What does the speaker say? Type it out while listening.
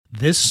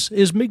This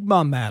is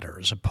Mi'kmaq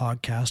Matters, a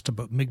podcast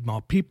about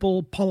Mi'kmaq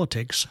people,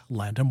 politics,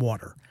 land and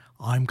water.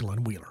 I'm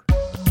Glenn Wheeler.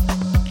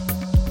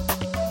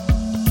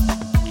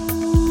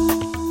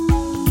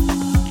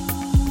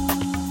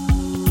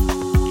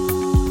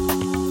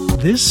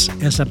 This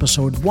is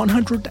episode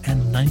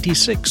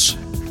 196.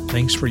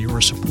 Thanks for your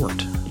support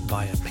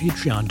via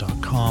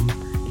patreon.com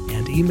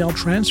and email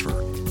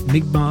transfer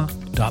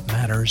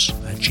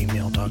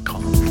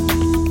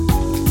mi'kmaq.matters@gmail.com.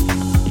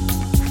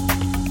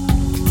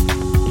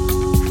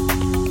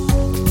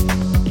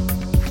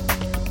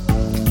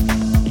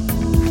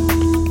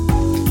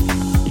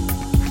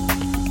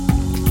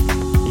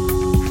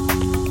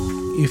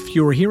 If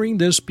you're hearing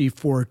this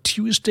before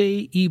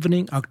Tuesday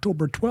evening,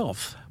 October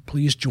 12th,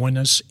 please join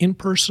us in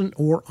person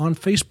or on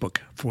Facebook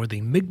for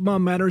the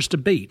Mi'kmaq Matters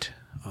debate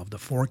of the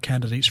four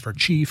candidates for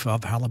Chief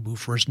of Qalipu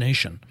First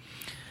Nation.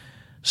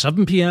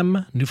 7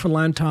 p.m.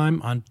 Newfoundland time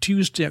on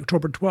Tuesday,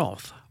 October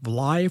 12th,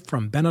 live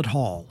from Bennett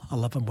Hall,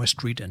 11 West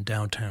Street in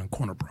downtown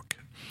Corner Brook.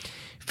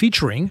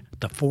 Featuring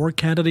the four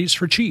candidates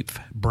for Chief,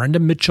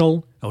 Brendan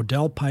Mitchell,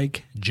 Odell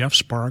Pike, Jeff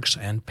Sparks,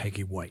 and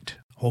Peggy White.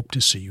 Hope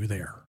to see you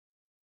there.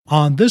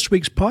 On this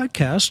week's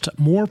podcast,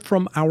 more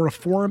from our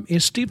forum in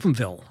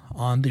Stephenville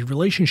on the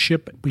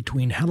relationship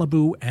between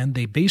Qalipu and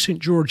the Bay St.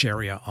 George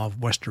area of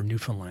Western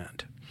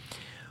Newfoundland.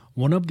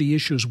 One of the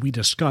issues we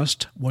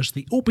discussed was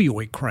the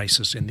opioid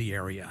crisis in the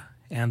area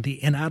and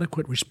the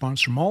inadequate response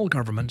from all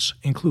governments,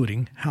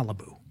 including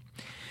Qalipu.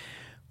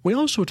 We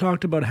also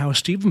talked about how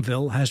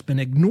Stephenville has been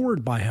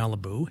ignored by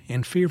Qalipu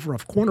in favor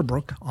of Corner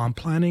Brook on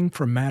planning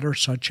for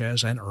matters such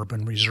as an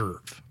urban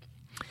reserve.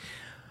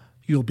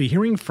 You'll be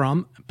hearing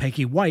from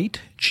Peggy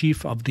White,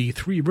 chief of the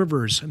Three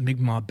Rivers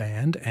Mi'kmaq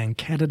Band and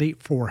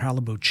candidate for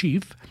Qalipu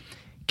Chief,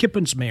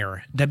 Kippens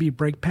Mayor Debbie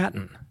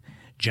Brake-Patton,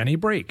 Jenny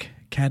Brake,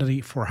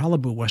 candidate for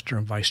Qalipu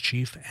Western Vice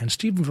Chief, and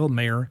Stephenville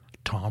Mayor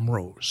Tom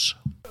Rose.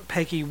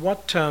 Peggy,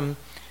 what do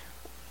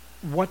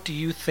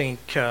you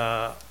think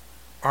are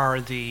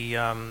the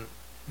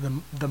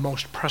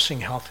most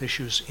pressing health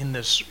issues in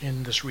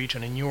this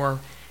region in your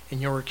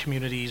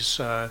communities?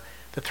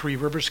 The Three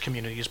Rivers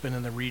community has been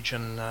in the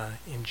region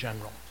in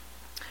general.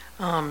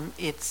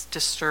 It's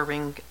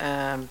disturbing,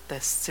 the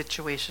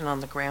situation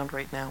on the ground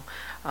right now.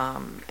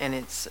 And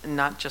it's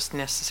not just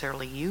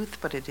necessarily youth,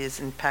 but it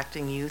is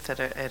impacting youth at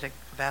a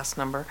vast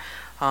number.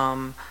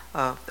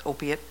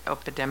 Opiate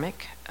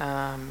epidemic,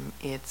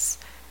 it's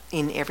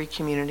in every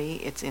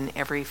community, it's in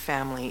every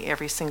family.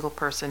 Every single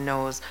person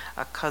knows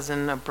a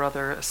cousin, a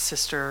brother, a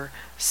sister,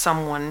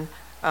 someone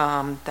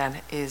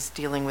that is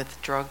dealing with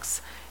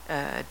drugs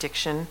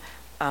addiction.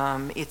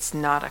 It's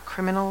not a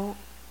criminal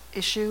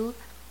issue,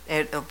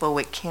 although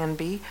it can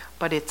be,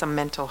 but it's a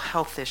mental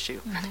health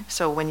issue. Mm-hmm.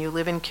 So when you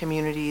live in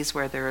communities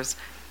where there's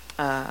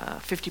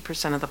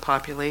 50% of the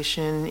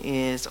population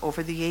is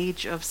over the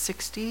age of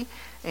 60,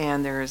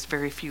 and there's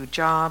very few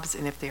jobs,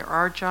 and if there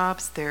are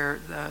jobs, they're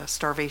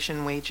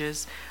starvation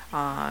wages.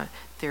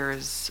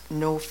 There's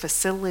no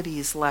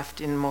facilities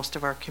left in most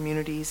of our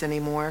communities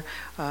anymore.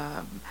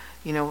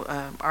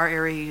 Our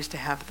area used to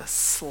have the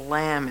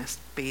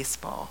slammest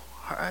baseball.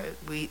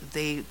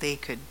 They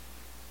could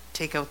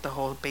take out the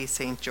whole Bay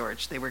St.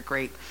 George. They were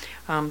great.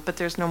 But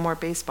there's no more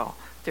baseball.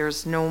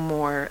 There's no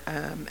more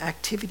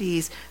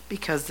activities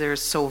because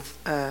there's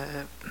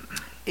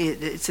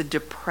it's a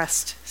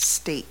depressed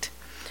state.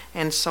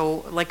 And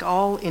so, like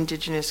all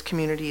Indigenous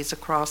communities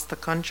across the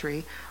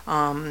country,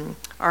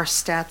 our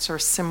stats are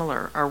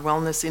similar. Our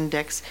wellness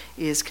index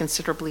is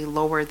considerably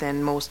lower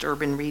than most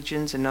urban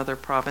regions in other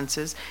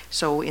provinces.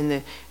 So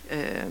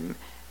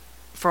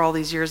for all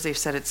these years, they've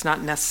said it's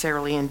not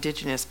necessarily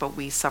Indigenous, but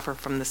we suffer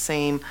from the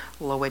same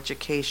low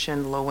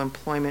education, low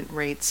employment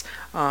rates,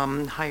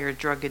 higher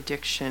drug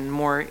addiction,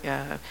 more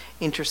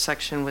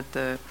intersection with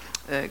the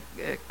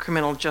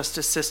criminal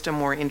justice system,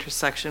 more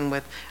intersection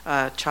with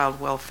child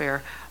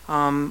welfare.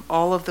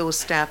 All of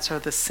those stats are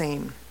the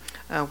same.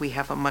 We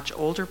have a much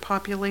older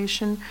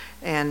population,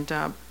 and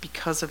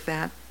because of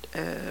that,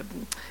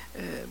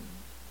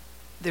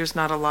 there's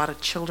not a lot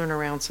of children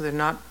around, so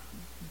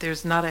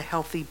there's not a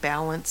healthy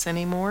balance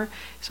anymore,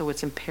 so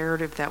it's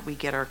imperative that we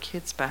get our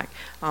kids back.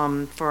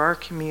 For our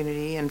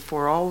community and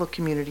for all the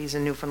communities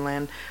in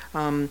Newfoundland,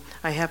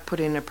 I have put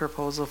in a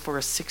proposal for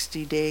a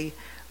 60-day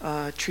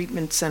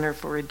treatment center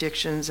for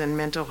addictions and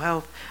mental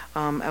health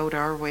out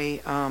our way,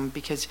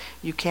 because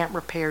you can't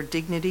repair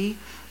dignity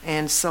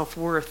and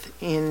self-worth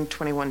in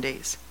 21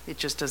 days. It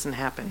just doesn't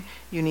happen.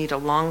 You need a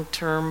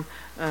long-term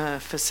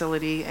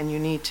facility, and you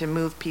need to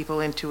move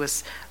people into a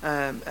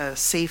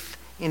safe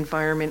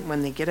environment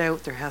when they get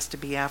out. There has to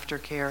be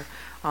aftercare,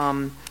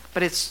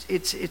 but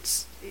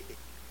it's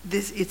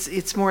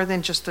more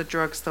than just the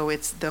drugs, though.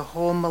 It's the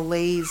whole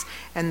malaise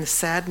and the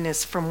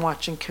sadness from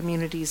watching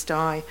communities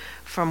die,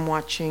 from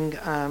watching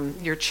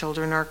your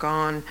children are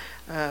gone,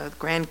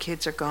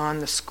 grandkids are gone,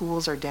 the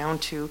schools are down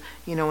to,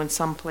 in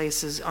some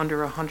places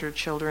under 100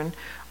 children,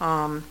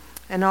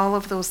 and all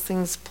of those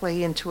things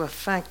play into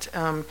effect.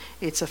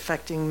 It's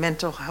affecting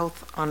mental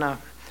health on a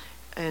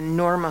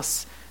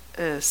enormous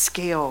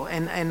scale,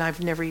 and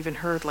I've never even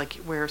heard like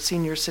where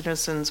senior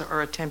citizens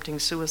are attempting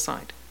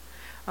suicide.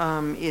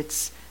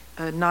 It's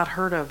not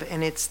heard of,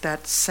 and it's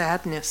that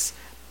sadness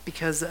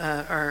because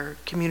our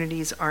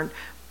communities aren't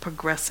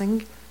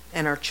progressing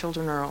and our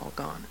children are all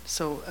gone.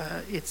 So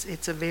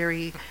it's a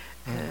very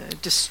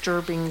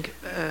disturbing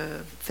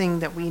thing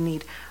that we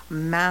need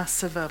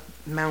massive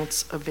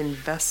amounts of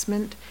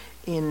investment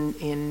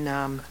in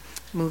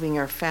moving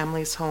our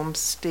families home,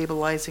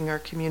 stabilizing our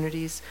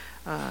communities,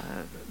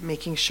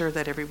 making sure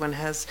that everyone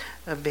has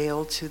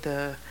avail to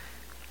the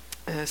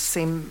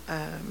same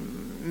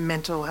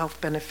mental health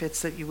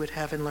benefits that you would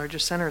have in larger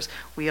centers.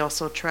 We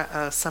also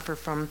suffer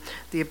from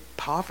the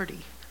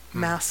poverty,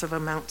 massive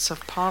amounts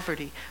of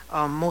poverty.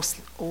 Most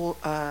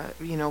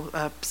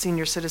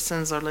senior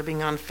citizens are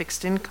living on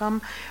fixed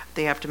income.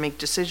 They have to make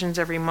decisions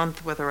every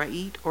month whether I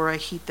eat or I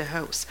heat the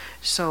house.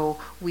 So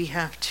we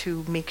have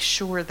to make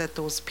sure that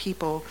those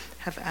people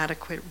have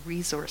adequate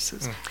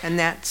resources, and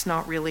that's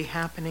not really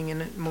happening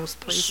in most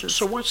places.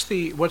 So what's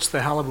the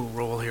Halibu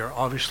role here?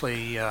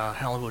 Obviously,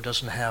 Halibu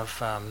doesn't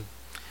have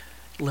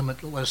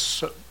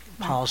limitless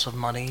piles of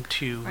money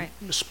to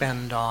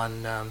spend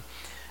on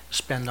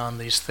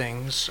these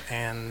things,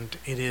 and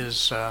it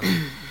is.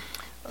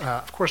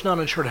 Of course,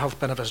 non-insured health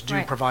benefits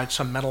do provide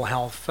some mental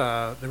health.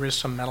 There is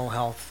some mental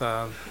health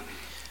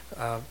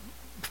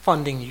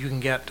funding you can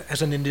get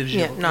as an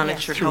individual. Yeah,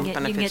 non-insured health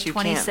benefits. You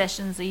can get 20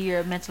 sessions a year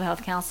of mental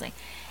health counseling,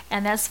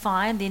 and that's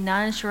fine. The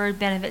non-insured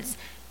benefits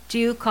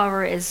do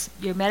cover is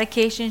your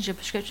medications, your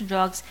prescription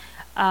drugs,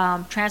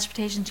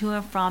 transportation to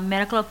and from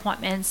medical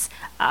appointments,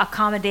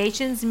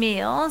 accommodations,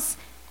 meals.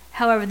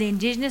 However, the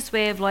indigenous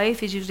way of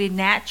life is usually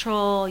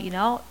natural,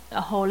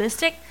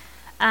 holistic.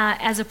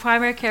 As a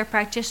primary care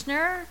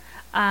practitioner,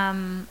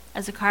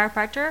 as a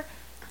chiropractor,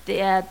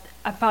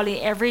 probably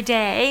every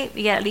day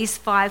we get at least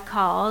 5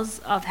 calls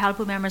of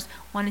Halipu members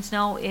wanting to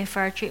know if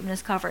our treatment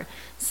is covered.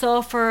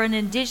 So for an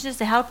indigenous,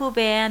 the Halipu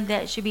band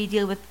that should be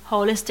dealing with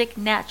holistic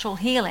natural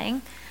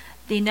healing,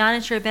 the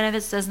non-insured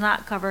benefits does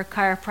not cover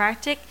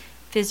chiropractic,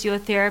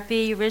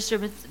 physiotherapy,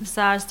 registered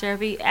massage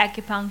therapy,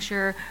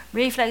 acupuncture,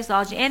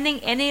 reflexology,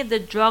 any of the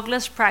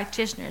drugless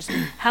practitioners.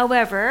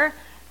 However,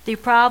 the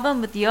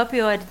problem with the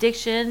opioid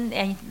addiction,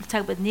 and you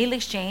talk about needle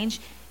exchange,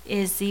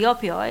 is the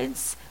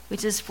opioids,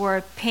 which is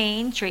for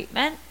pain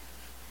treatment.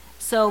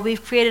 So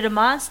we've created a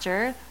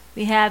monster.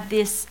 We have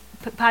this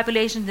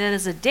population that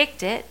is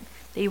addicted.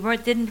 They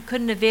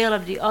couldn't avail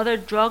of the other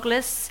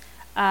drugless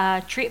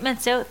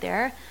treatments out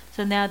there.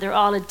 So now they're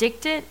all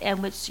addicted,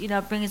 and which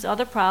brings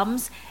other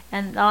problems.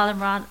 And all of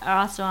them are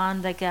also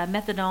on like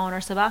methadone or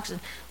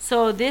Suboxone.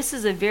 So this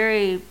is a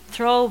very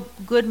throw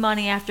good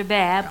money after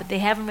bad, but they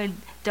haven't really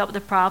dealt with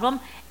the problem,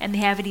 and they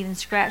haven't even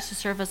scratched the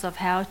surface of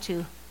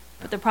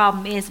what the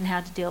problem is and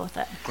how to deal with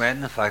it.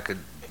 Glenn, if I could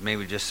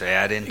maybe just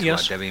add into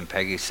what Debbie and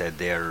Peggy said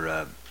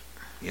there,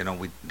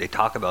 they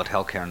talk about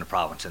healthcare in the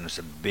province, and it's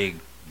a big,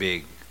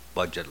 big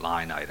budget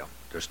line item.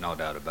 There's no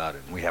doubt about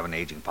it. And we have an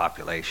aging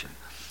population.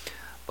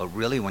 But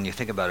really, when you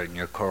think about it in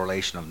your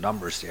correlation of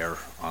numbers there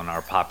on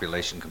our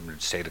population compared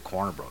to the state of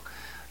Corner Brook,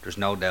 there's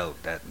no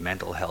doubt that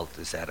mental health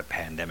is at a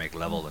pandemic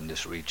level in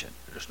this region.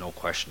 There's no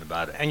question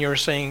about it. And you're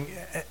saying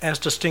as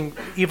distinct,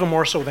 even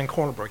more so than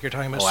Corner Brook. You're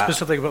talking about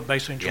specifically about Bay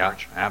St.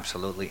 George. Yeah,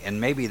 absolutely.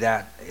 And maybe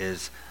that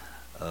is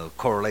a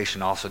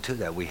correlation also to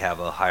that. We have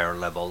a higher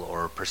level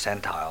or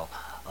percentile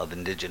of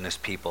Indigenous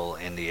people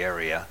in the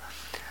area.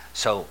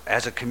 So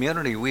as a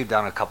community, we've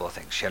done a couple of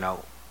things.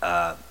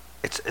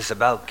 It's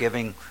about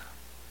giving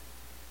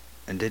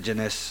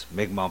Indigenous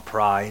Mi'kmaq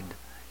pride.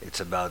 It's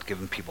about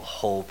giving people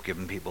hope,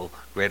 giving people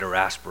greater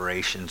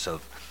aspirations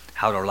of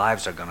how their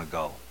lives are going to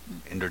go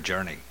in their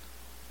journey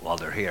while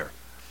they're here.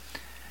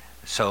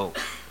 So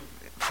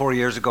 4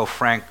 years ago,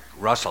 Frank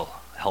Russell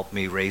helped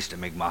me raise the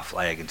Mi'kmaq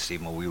flag in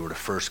Stephenville. We were the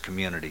first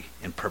community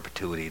in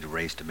perpetuity to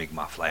raise the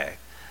Mi'kmaq flag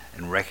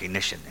in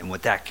recognition. And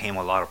with that came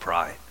a lot of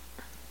pride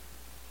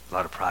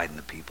in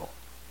the people.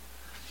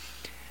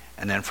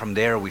 And then from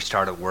there, we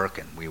started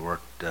working. We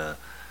worked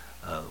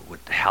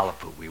with the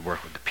Halipu, we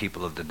worked with the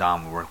people of the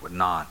Dam, we worked with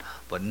NON.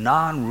 But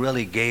NON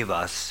really gave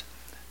us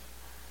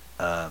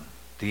the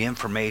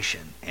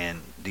information and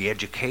the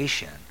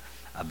education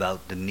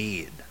about the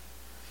need.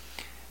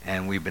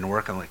 And we've been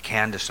working with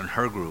Candace and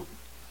her group.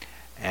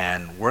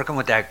 And working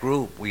with that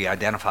group, we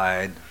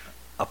identified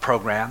a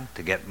program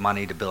to get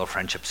money to build a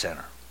friendship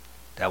center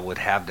that would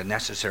have the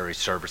necessary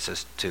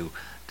services to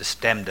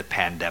stem the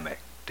pandemic,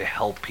 to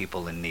help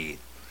people in need.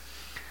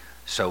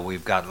 So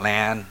we've got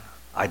land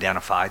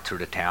identified through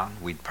the town.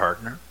 We'd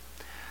partner.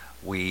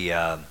 We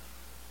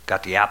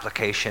got the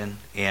application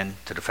in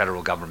to the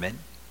federal government,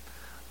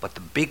 but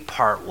the big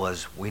part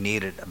was we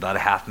needed about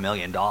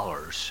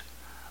 $500,000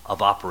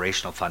 of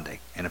operational funding.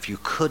 And if you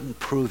couldn't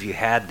prove you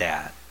had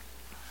that,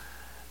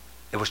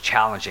 it was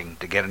challenging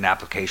to get an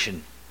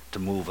application to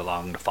move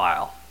along the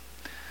file.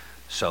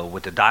 So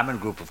with the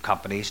Diamond Group of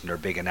companies and their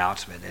big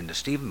announcement into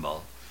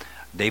Stephenville,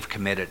 they've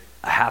committed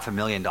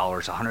 $500,000,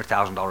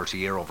 $100,000 a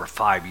year over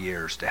 5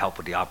 years to help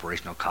with the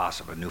operational costs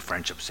of a new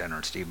friendship center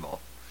in Stephenville.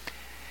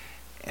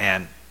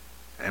 And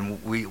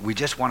and we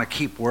just want to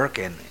keep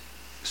working.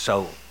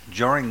 So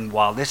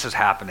while this is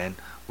happening,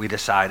 we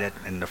decided,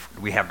 and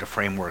we have the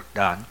framework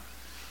done,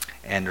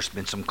 and there's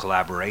been some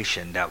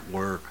collaboration that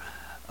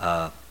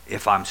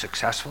if I'm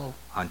successful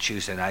on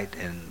Tuesday night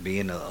and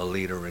being a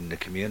leader in the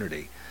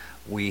community,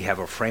 we have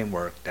a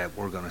framework that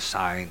we're going to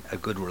sign a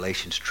good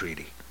relations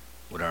treaty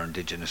with our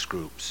Indigenous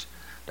groups,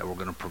 that we're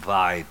going to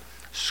provide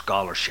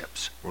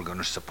scholarships, we're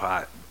going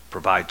to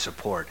provide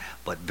support,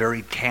 but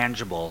very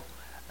tangible,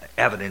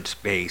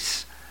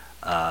 evidence-based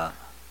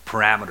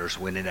parameters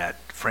within that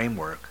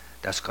framework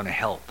that's going to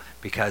help.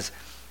 Because,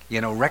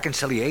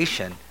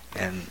 reconciliation,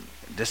 and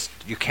this,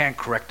 you can't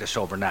correct this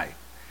overnight,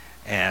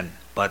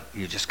 but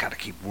you just got to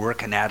keep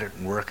working at it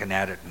and working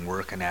at it and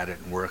working at it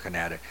and working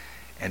at it.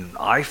 And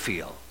I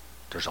feel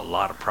there's a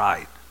lot of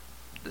pride.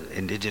 The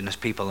Indigenous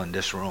people in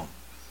this room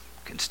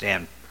can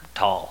stand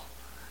tall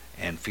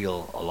and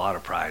feel a lot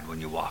of pride when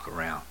you walk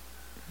around.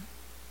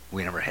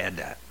 We never had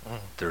that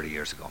 30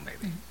 years ago,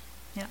 maybe.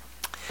 Yeah.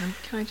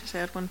 Can I just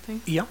add one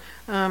thing? Yeah.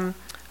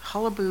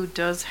 Hullabaloo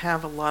does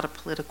have a lot of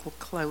political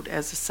clout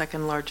as the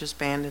second largest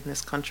band in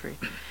this country.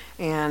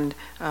 And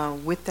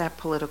with that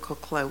political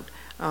clout,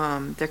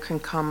 there can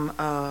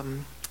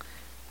come,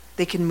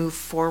 they can move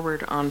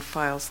forward on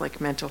files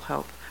like mental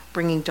health,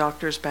 bringing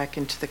doctors back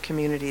into the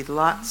community.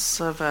 Lots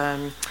of,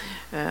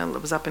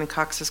 it was up in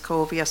Cox's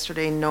Cove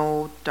yesterday,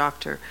 no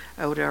doctor.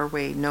 Out our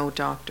way, no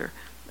doctor.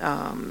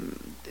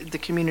 The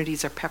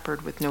communities are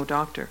peppered with no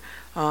doctor.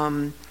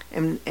 And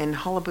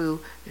Hullabaloo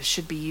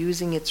should be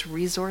using its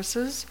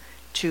resources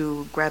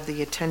to grab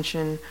the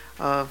attention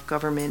of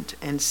government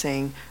and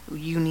saying,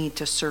 you need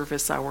to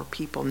service our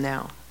people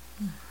now.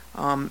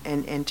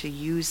 And to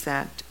use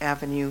that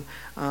avenue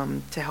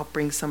to help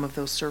bring some of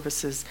those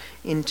services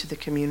into the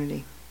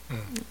community.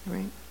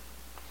 Right.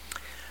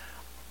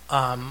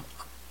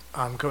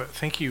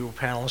 Thank you,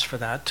 panelists, for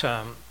that.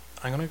 I'm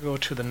going to go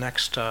to the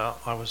next.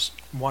 I was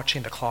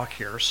watching the clock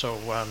here,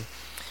 so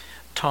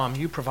Tom,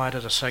 you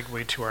provided a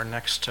segue to our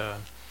next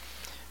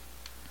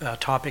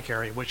topic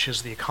area, which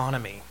is the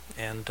economy,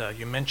 and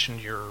you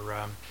mentioned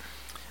your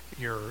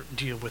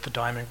deal with the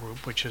Diamond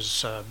Group, which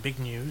is big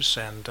news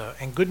and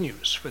good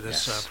news for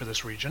this for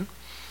this region.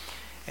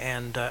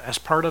 And as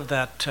part of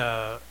that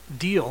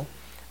deal,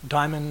 the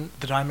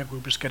Diamond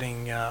Group is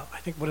getting I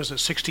think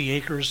 60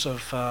 acres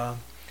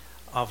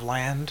of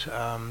land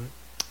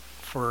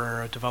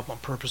for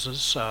development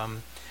purposes.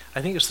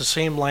 I think it's the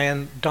same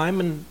land.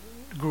 Diamond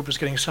Group is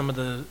getting some of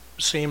the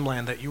same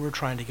land that you were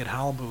trying to get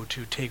Hullabaloo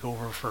to take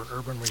over for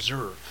urban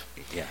reserve.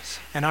 Yes.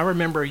 And I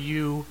remember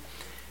you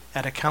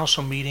at a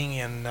council meeting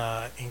in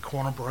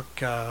Corner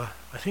Brook. I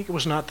think it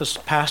was not this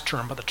past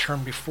term, but the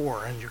term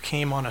before. And you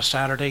came on a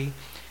Saturday.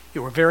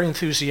 You were very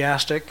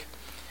enthusiastic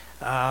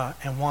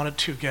and wanted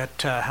to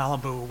get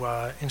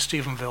Hullabaloo in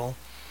Stephenville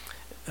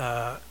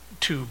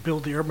to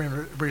build the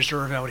urban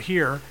reserve out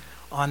here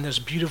on this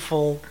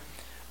beautiful,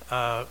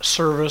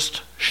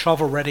 serviced,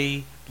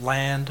 shovel-ready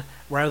land,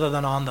 rather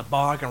than on the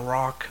bog and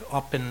rock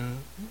up in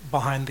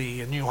behind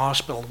the new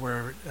hospital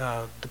where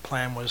the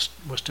plan was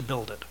to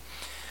build it.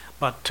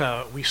 But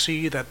we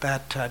see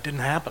that didn't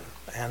happen,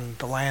 and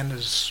the land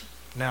is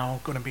now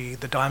going to be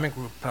the Diamond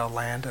Group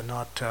land and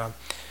not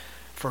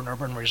for an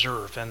urban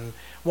reserve. And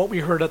what we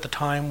heard at the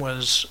time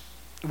was,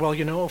 well,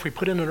 if we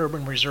put in an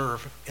urban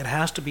reserve, it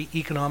has to be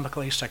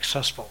economically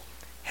successful.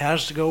 It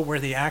has to go where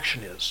the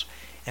action is,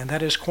 and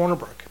that is Corner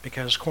Brook,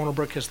 because Corner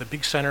Brook is the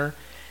big center.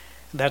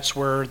 That's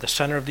where the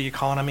center of the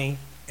economy,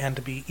 and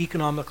to be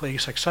economically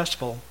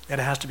successful, it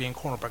has to be in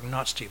Corner Brook,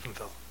 not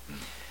Stephenville.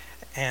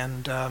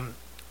 And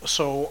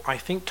so I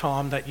think,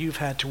 Tom, that you've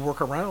had to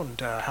work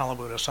around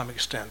Hullabaloo to some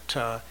extent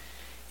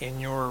in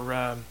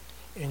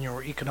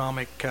your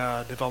economic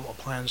development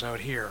plans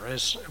out here.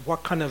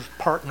 What kind of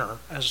partner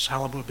has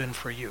Hullabaloo been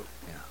for you?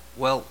 Yeah.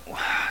 Well,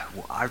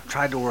 I've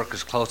tried to work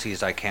as closely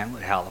as I can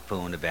with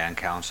Hullabaloo and the Band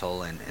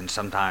Council, and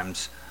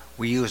sometimes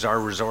we use our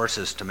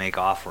resources to make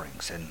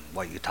offerings. And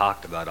what you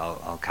talked about,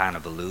 I'll kind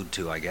of allude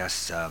to, I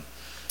guess.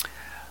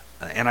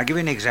 And I'll give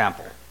you an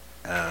example.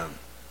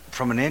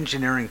 From an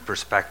engineering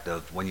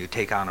perspective, when you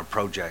take on a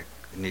project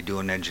and you do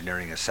an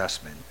engineering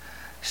assessment,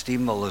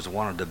 Stephenville is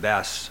one of the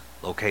best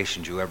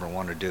locations you ever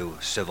want to do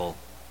civil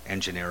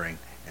engineering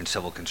and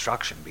civil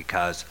construction,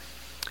 because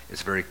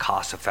it's very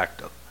cost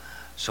effective.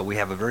 So we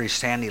have a very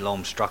sandy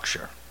loam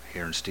structure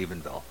here in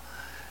Stephenville.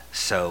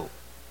 So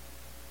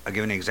I'll give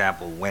you an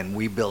example. When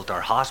we built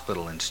our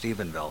hospital in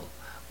Stephenville,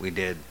 we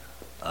did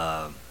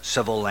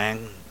civil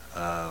land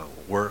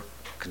work,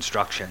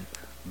 construction,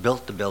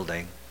 built the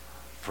building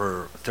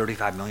for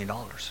 $35 million.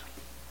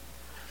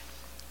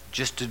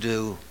 Just to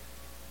do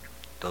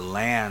the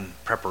land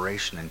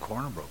preparation in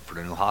Corner Brook for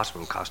the new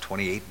hospital cost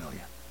 $28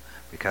 million,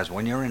 because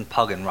when you're in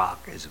Pug and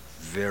Rock, it's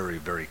very,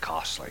 very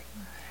costly.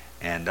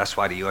 And that's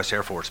why the U.S.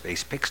 Air Force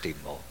Base picked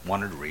Stephenville.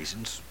 One of the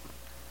reasons,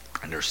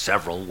 and there's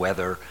several,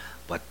 weather,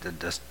 but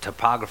the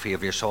topography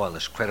of your soil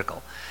is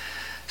critical.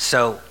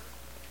 So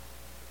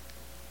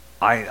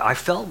I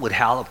felt with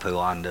Hullabaloo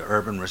on the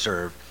urban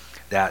reserve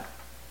that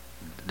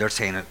they're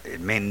saying it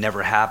may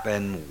never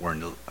happen,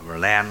 we're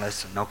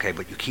landless, and okay,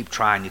 but you keep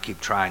trying,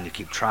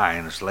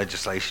 as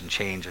legislation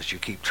changes, you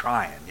keep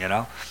trying,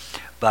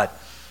 But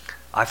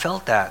I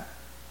felt that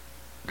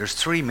there's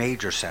 3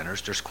 major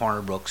centers. There's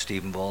Corner Brook,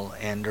 Stephenville,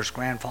 and there's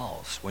Grand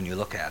Falls when you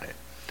look at it.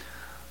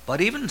 But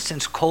even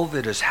since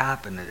COVID has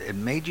happened, it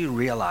made you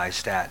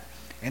realize that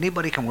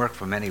anybody can work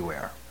from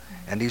anywhere.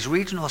 And these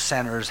regional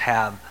centers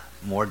have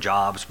more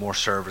jobs, more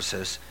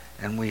services,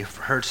 and we've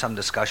heard some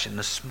discussion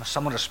in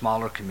some of the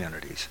smaller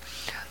communities.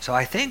 So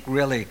I think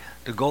really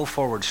the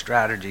go-forward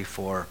strategy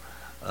for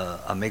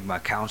a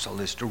Mi'kmaq Council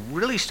is to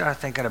really start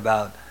thinking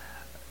about,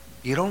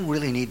 you don't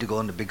really need to go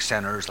into big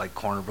centers like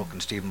Corner Brook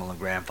and Stephenville and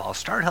Grand Falls.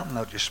 Start helping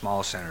out your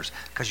small centers,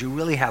 because you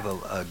really have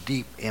a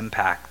deep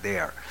impact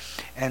there.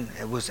 And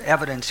it was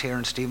evidence here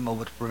in Stephenville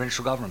with the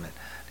provincial government.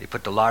 They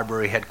put the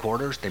library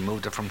headquarters, they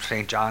moved it from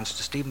St. John's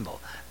to Stephenville.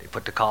 They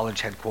put the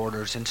college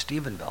headquarters in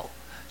Stephenville.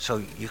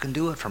 So you can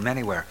do it from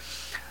anywhere.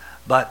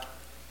 But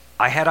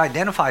I had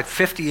identified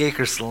 50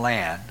 acres of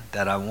land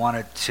that I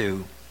wanted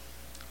to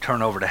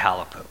turn over to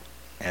Halapu.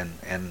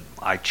 And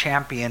I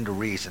championed the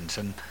reasons.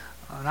 And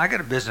I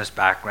got a business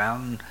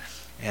background,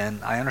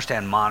 and I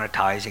understand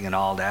monetizing and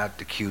all that,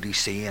 the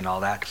QDC and all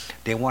that.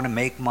 They want to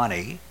make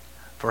money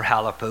for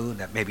Halapu,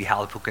 that maybe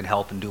Halapu can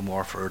help and do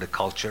more for the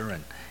culture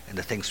and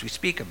the things we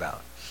speak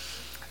about.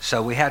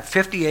 So we had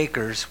 50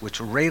 acres, which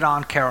were right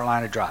on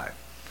Carolina Drive.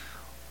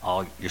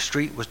 All your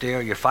street was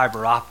there, your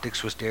fiber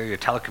optics was there, your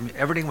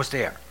everything was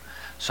there.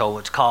 So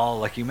it's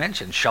called, like you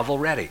mentioned, shovel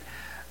ready.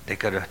 They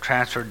could have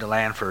transferred the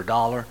land for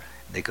 $1.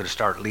 They could have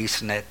started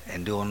leasing it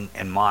and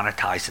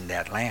monetizing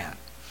that land.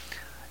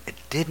 It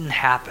didn't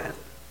happen.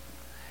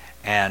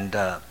 And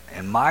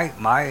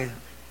my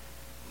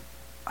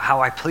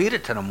how I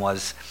pleaded to them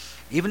was,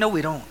 even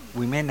though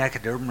we may not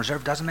get the urban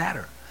reserve, doesn't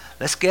matter.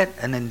 Let's get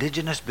an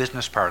indigenous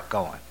business park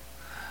going.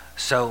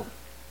 So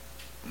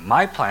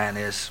my plan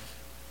is,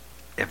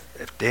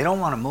 if they don't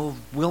want to move,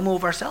 we'll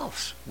move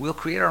ourselves. We'll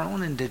create our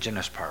own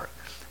indigenous park.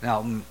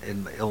 Now,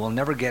 it will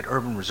never get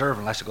urban reserve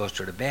unless it goes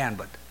through the ban,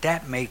 but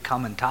that may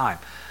come in time.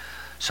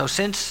 So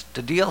since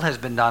the deal has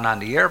been done on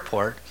the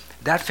airport,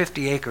 that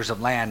 50 acres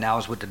of land now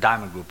is with the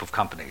Diamond Group of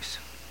companies.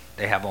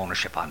 They have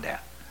ownership on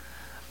that.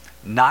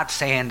 Not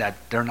saying that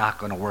they're not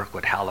going to work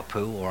with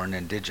Halapu or an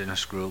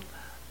indigenous group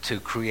to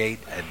create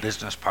a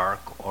business park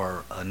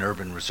or an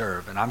urban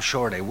reserve, and I'm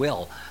sure they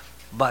will.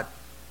 But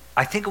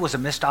I think it was a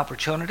missed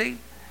opportunity,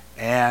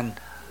 and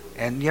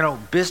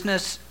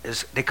business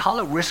is, they call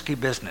it risky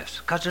business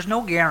because there's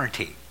no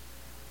guarantee.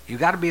 You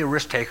got to be a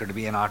risk taker to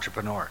be an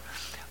entrepreneur.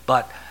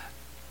 But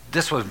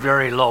this was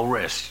very low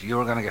risk. You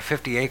were going to get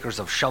 50 acres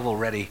of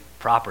shovel-ready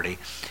property.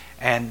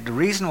 And the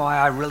reason why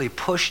I really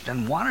pushed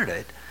and wanted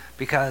it,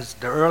 because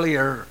the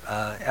earlier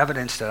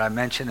evidence that I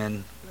mentioned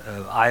and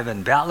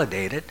Ivan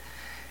validated,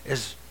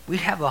 is we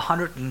have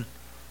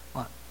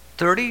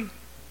 130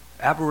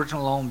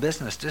 Aboriginal-owned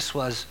business. This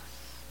was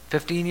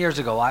 15 years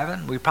ago,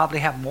 Ivan. We probably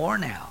have more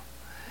now.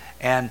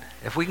 And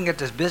if we can get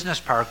this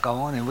business park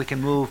going and we can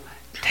move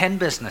 10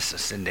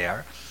 businesses in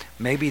there,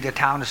 maybe the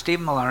town of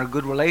Stephenville on a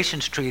good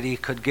relations treaty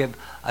could give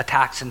a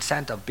tax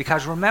incentive.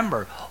 Because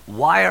remember,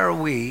 why are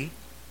we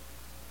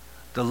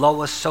the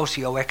lowest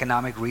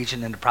socioeconomic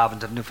region in the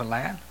province of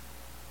Newfoundland?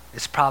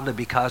 It's probably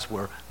because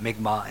we're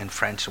Mi'kmaq and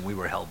French and we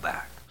were held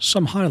back.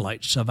 Some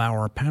highlights of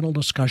our panel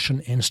discussion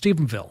in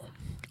Stephenville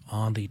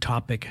on the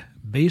topic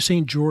Bay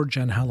St. George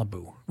and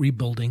Halapu,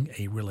 Rebuilding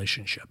a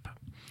Relationship.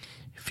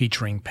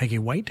 Featuring Peggy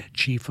White,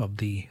 chief of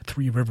the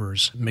Three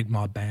Rivers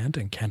Mi'kmaq Band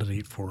and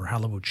candidate for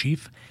Halapu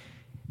chief,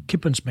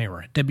 Kippens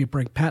Mayor Debbie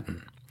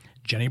Brake-Patton,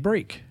 Jenny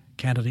Brake,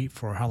 candidate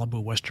for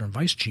Halapu Western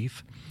vice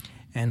chief,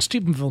 and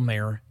Stephenville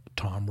Mayor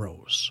Tom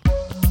Rose.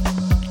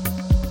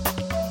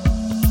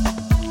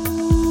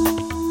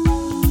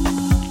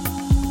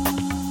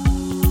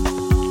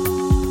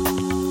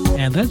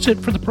 And that's it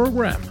for the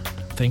program.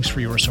 Thanks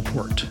for your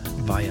support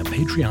via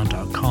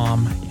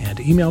patreon.com and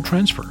email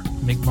transfer,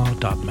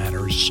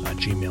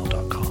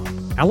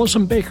 mi'kmaq.matters@gmail.com.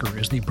 Allison Baker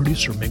is the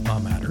producer of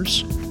Mi'kmaq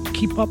Matters.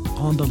 Keep up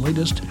on the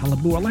latest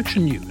Halapu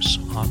election news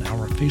on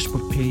our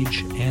Facebook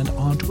page and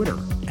on Twitter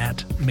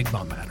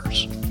 @Mi'kmaq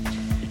Matters.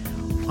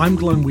 I'm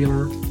Glenn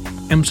Wheeler,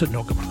 Emsit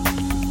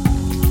Nokama.